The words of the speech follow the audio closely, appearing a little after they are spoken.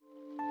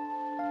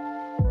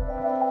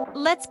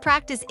Let's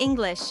practice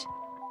English.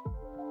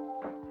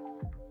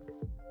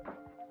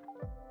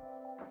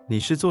 你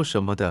是做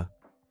什么的？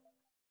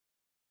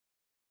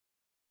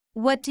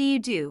 What do you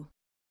do?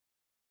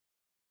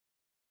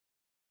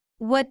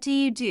 What do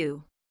you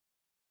do?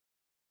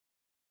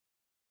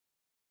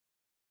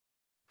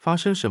 发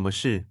生什么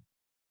事？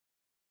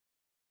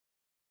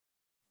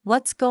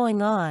 What's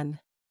going on?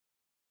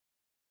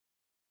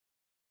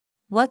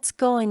 What's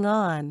going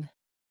on?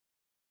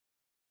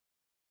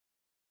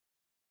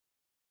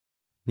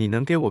 你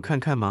能给我看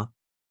看吗？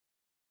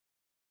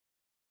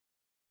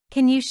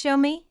 Can you show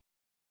me?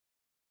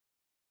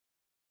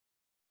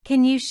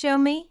 Can you show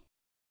me?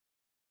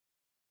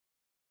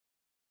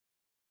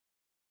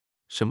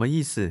 什么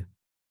意思？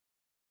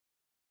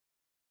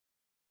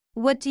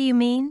 What do you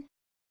mean?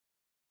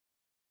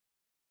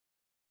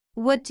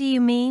 What do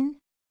you mean?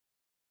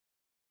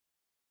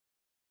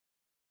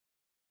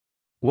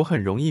 我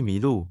很容易迷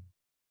路。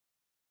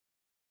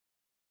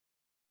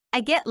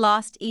 I get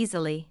lost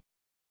easily.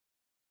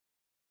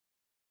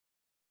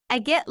 I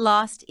get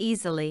lost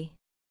easily.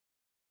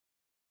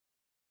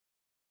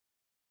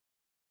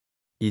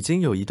 已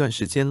经有一段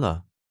时间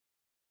了。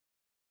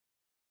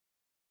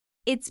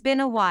 It's been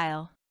a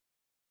while.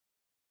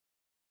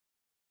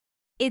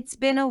 It's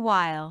been a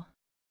while.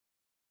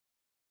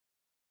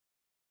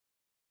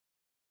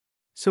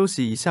 休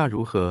息一下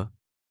如何？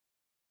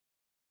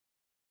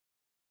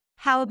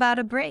 How about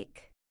a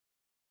break?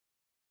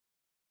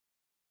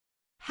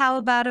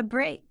 How about a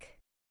break?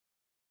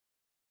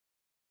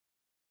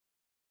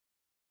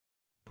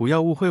 不要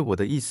误会我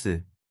的意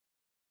思。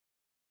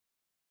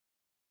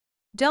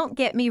 Don't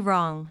get me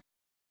wrong.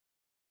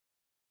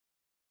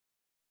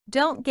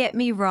 Don't get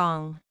me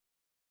wrong.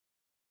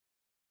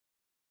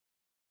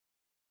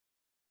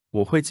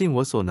 我会尽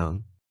我所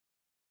能。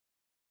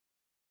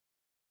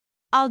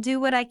 I'll do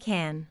what I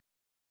can.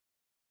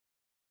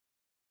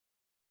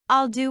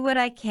 I'll do what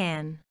I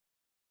can.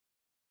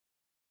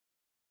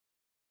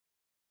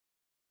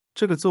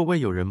 这个座位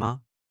有人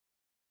吗？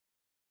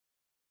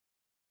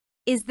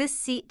 Is this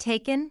seat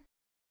taken?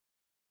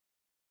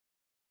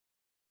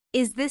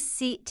 Is this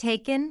seat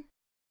taken?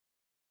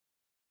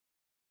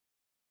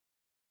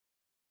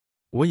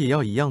 我也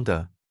要一样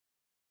的。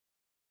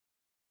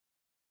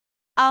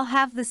 I'll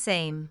have the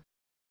same.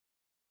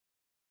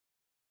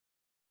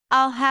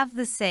 I'll have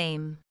the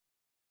same.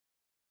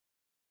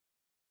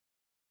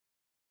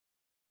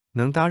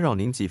 能打扰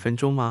您几分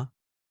钟吗？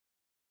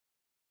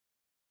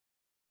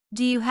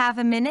 Do you have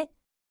a minute?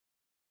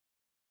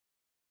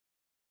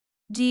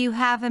 Do you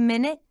have a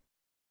minute?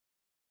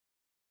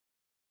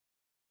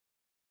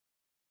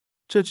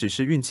 这只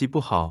是运气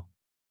不好。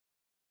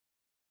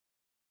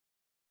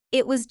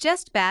 It was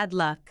just bad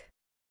luck.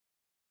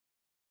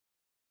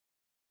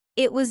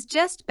 It was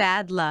just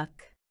bad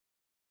luck.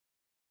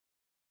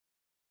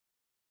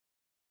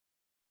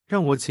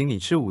 让我请你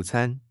吃午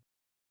餐。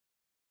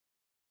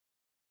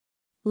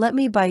 Let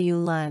me buy you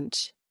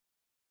lunch.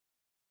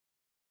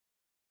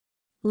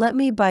 Let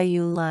me buy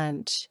you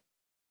lunch.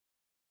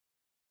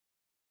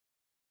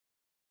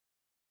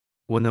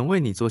 我能为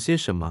你做些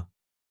什么？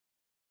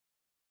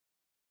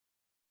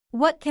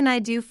 What can I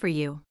do for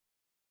you?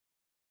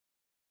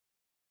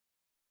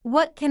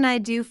 What can I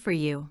do for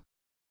you?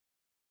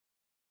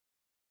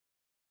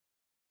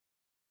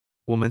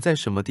 我们在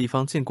什么地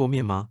方见过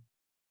面吗？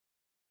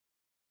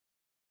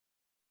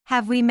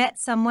 Have we met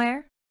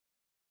somewhere?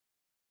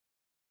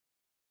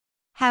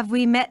 Have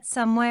we met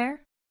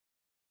somewhere?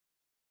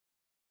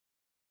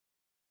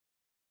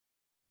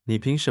 你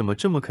凭什么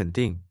这么肯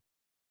定？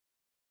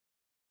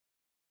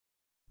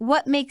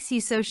 What makes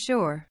you so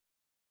sure?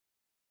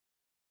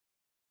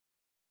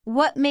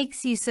 What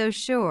makes you so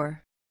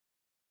sure?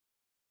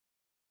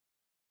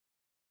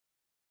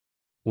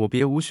 我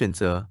别无选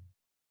择。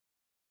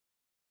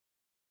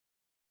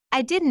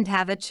 I didn't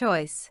have a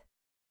choice.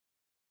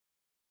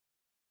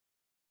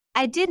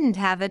 I didn't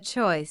have a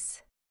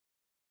choice.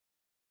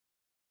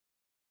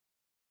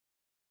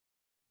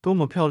 多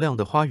么漂亮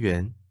的花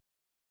园！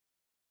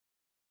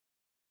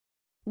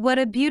 What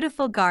a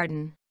beautiful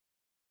garden.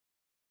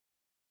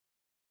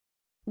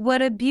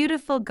 What a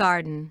beautiful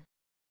garden.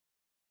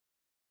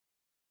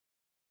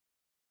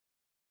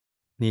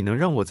 你能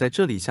让我在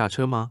这里下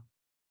车吗？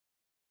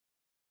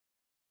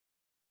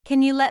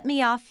 Can you let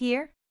me off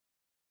here?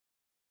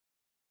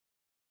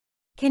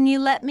 Can you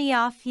let me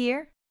off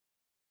here?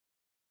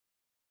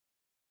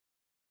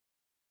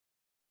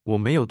 我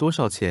没有多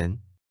少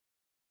钱。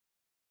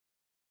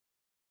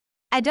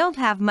 I don't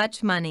have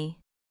much money.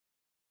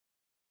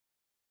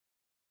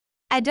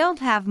 I don't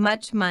have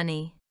much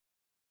money.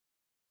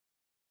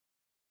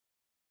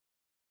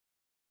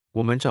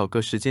 我们找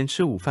个时间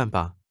吃午饭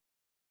吧。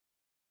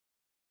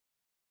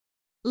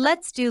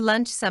 Let's do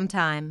lunch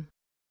sometime.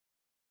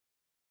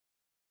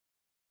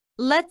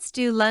 Let's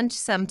do lunch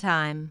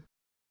sometime.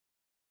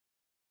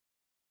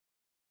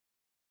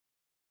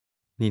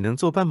 你能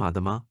做半马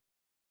的吗？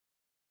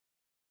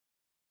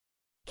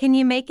 Can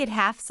you make it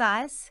half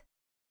size?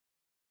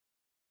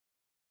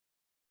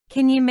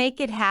 Can you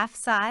make it half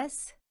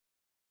size?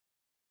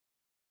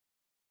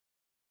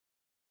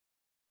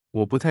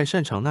 我不太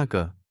擅长那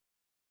个。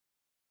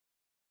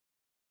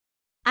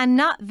I'm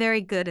not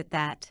very good at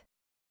that.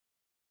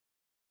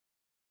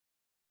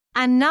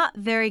 I'm not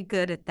very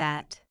good at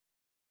that.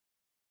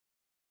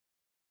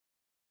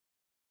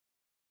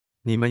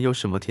 你们有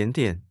什么甜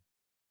点？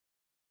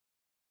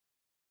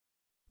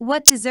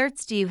 What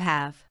desserts do you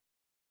have?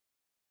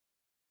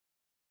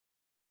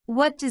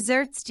 What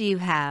desserts do you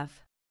have?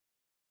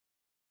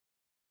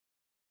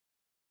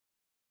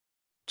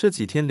 这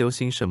几天流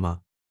行什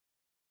么？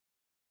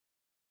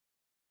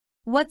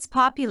 What's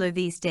popular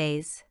these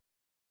days?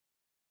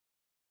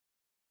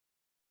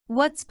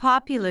 What's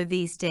popular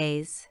these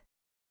days?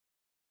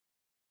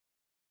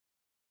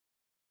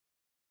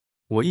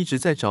 我一直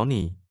在找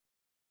你。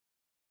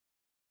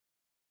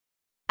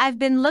I've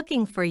been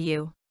looking for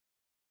you.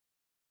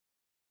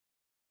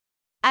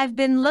 I've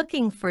been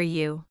looking for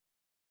you.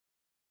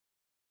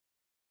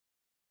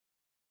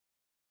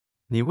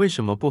 你为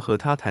什么不和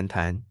他谈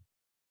谈？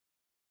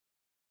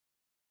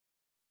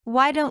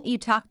 Why don't you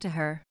talk to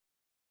her?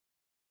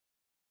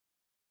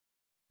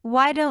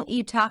 Why don't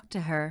you talk to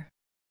her?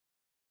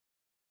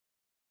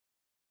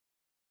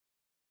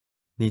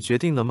 你决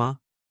定了吗？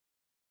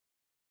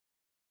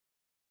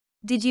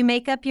 Did you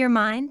make up your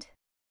mind?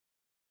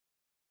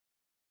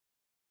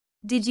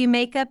 Did you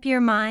make up your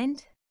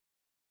mind?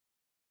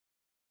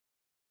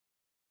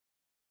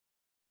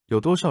 有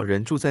多少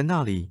人住在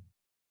那里？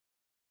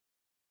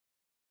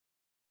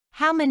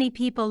 How many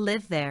people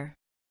live there?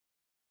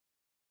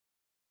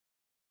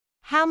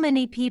 How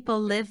many people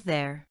live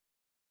there?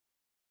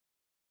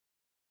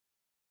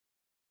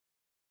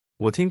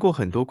 我听过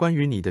很多关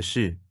于你的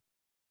事。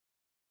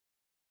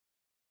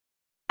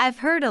 I've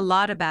heard a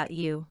lot about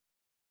you.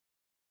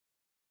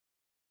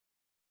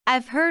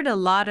 I've heard a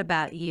lot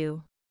about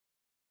you.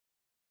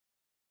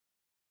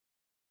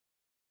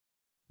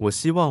 我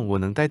希望我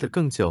能待得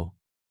更久。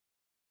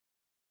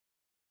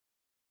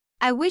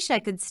 I wish I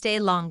could stay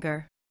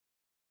longer.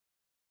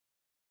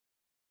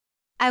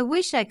 I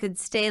wish I could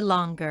stay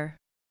longer.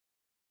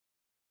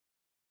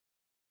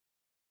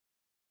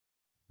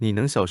 你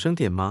能小声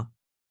点吗？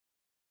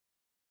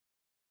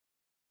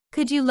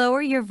 Could you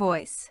lower your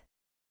voice?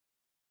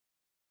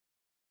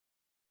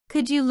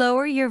 Could you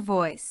lower your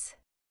voice?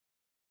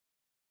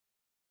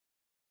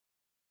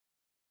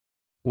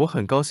 我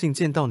很高兴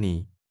见到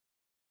你。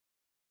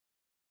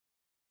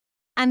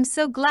 I'm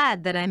so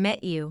glad that I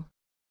met you.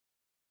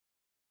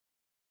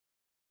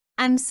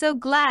 I'm so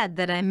glad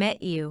that I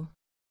met you.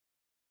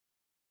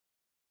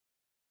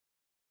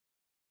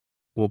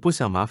 我不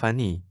想麻烦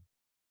你。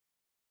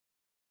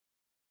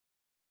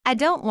 I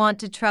don't want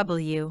to trouble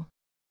you.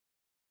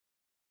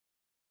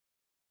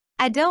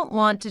 I don't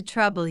want to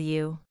trouble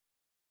you.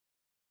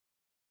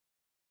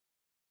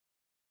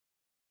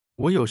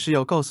 我有事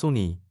要告诉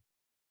你。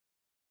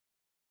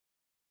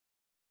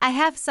 I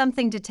have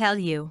something to tell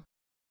you.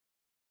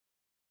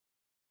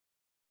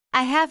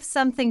 I have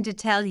something to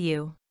tell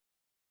you.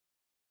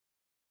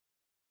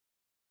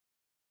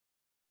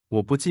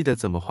 我不记得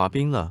怎么滑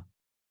冰了。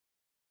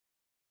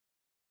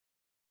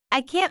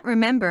 I can't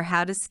remember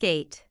how to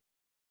skate.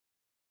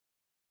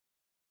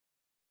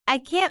 I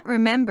can't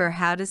remember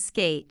how to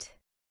skate.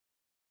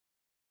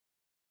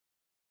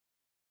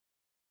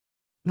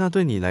 那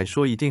对你来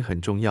说一定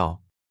很重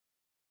要。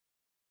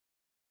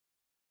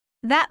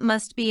 That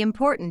must be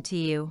important to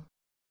you.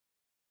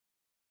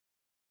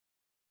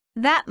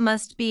 That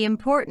must be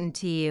important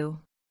to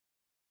you.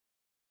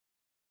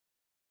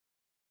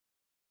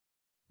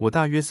 我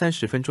大约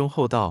30分钟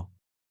后到。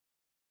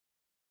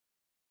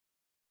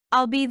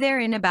 I'll be there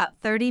in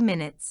about 30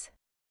 minutes.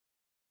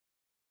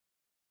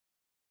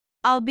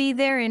 I'll be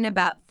there in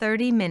about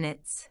 30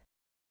 minutes.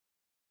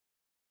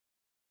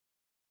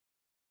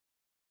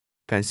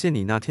 感谢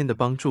你那天的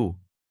帮助。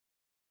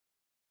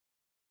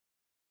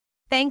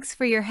 Thanks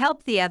for your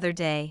help the other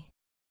day.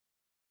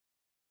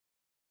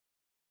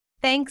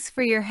 Thanks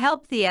for your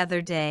help the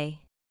other day.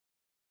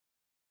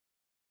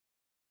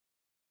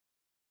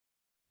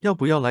 要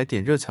不要来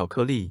点热巧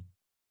克力？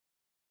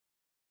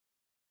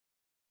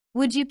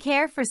 Would you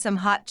care for some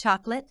hot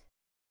chocolate?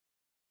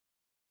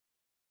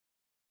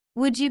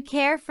 Would you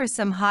care for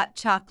some hot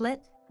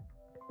chocolate?